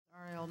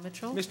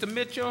Mitchell. Mr.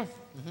 Mitchell.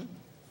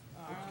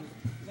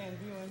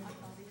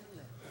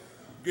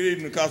 Good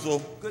evening,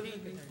 Council. Good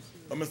evening.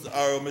 Mr.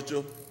 R.L.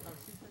 Mitchell.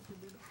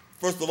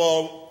 First of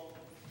all,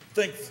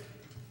 thanks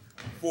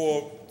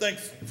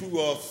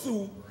to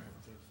Sue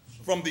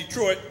from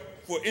Detroit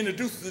for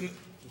introducing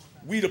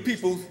we the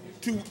people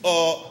to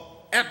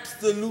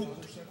absolute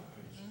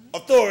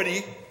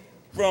authority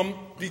from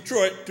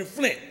Detroit to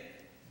Flint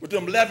with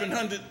them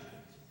 1,100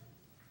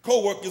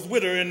 co-workers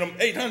with her in them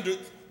 800s,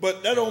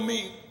 but that don't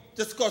mean,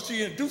 just because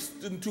she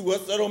introduced them to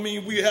us, that don't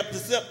mean we have to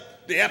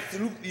accept the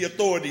absolutely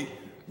authority,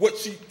 what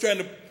she trying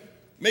to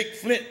make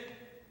Flint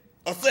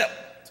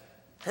accept.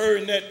 Her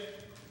and that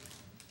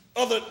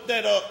other,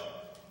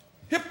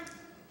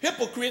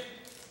 hypocrite,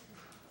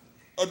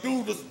 a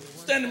dude that's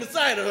standing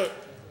beside of her.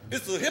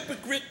 It's a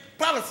hypocrite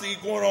policy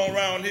going on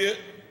around here,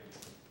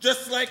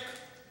 just like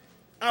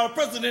our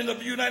president of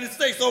the United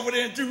States over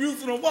there in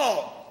Jerusalem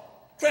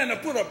wall, trying to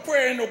put a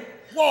prayer in the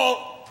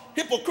wall,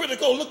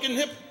 hypocritical looking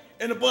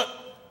in the butt.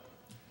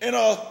 And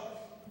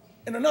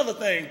another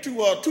thing,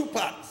 to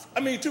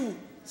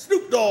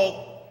Snoop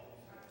Dogg,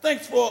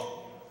 thanks for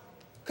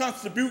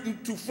contributing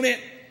to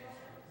Flint,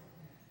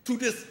 to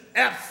this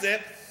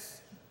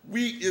assets.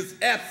 We is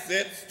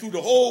assets to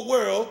the whole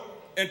world.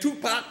 And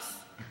Tupac's,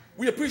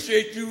 we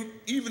appreciate you,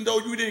 even though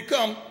you didn't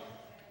come,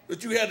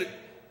 but you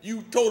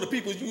told the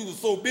people you were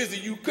so busy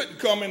you couldn't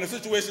come in a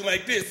situation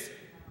like this.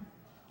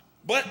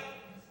 But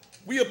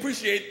we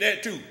appreciate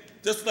that too.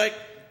 Just like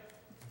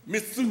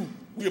Miss Sue,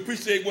 we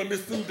appreciate what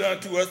Miss Sue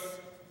done to us,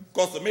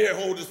 because the mayor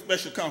holds a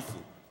special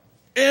counsel.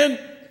 And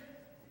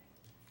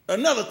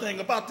another thing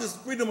about this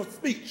freedom of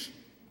speech,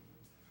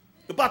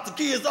 about the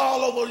kids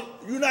all over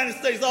the United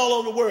States, all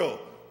over the world.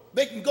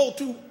 They can go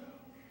to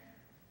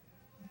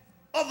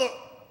the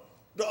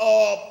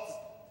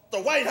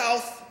White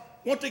House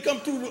once they come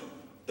to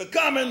the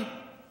common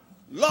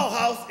law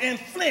house in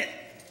Flint,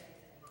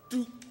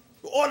 to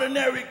the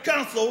ordinary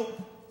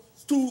council,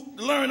 to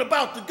learn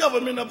about the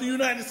government of the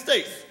United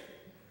States.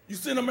 You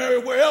send them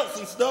everywhere else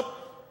and stuff,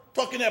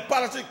 talking that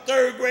politics,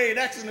 third grade,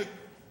 asking the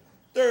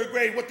third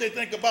grade what they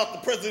think about the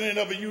president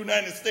of the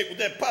United States with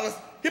that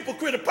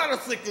hypocritical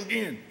politics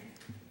again.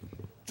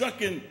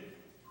 Drunken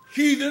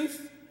heathens.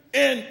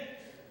 And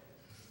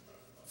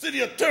City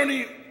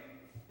Attorney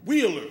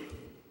Wheeler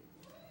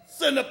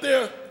sitting up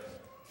there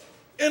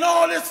and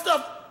all this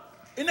stuff.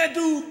 And that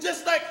dude,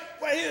 just like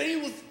right here, he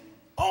was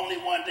only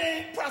one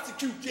day ain't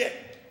prosecute yet.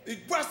 He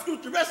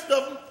prosecute the rest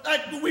of them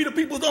like we the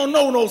people don't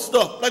know no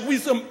stuff, like we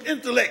some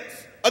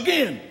intellects.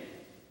 Again,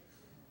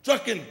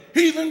 drunken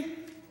heathen.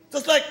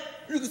 Just like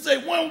you can say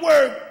one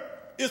word,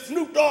 if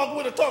Snoop Dogg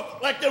would have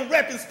talked like them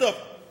rapping stuff,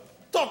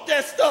 talk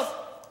that stuff,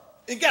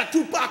 and got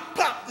Tupac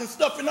popped and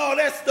stuff and all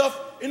that stuff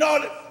and all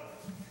that.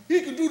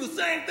 He can do the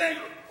same thing.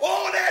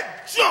 All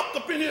that junk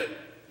up in here,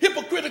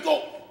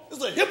 hypocritical.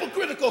 There's a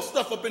hypocritical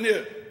stuff up in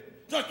here.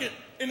 Drunken,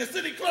 and the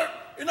city clerk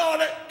and all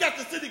that. Got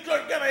the city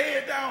clerk, got her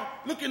head down,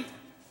 looking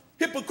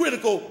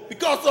hypocritical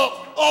because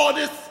of all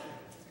this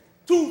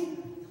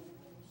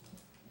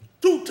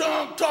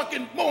two-tongue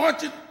talking, more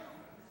hunted,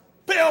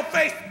 pale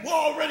face,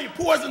 already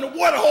poisoned the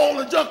water hole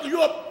and junk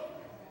you up.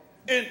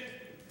 And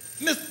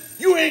Miss,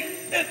 you ain't,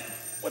 and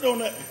what on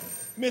that?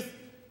 Miss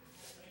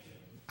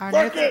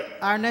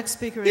Our next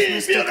speaker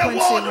is Mr.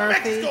 Quincy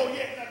Murphy.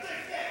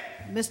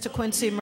 Mr. Quincy Murphy.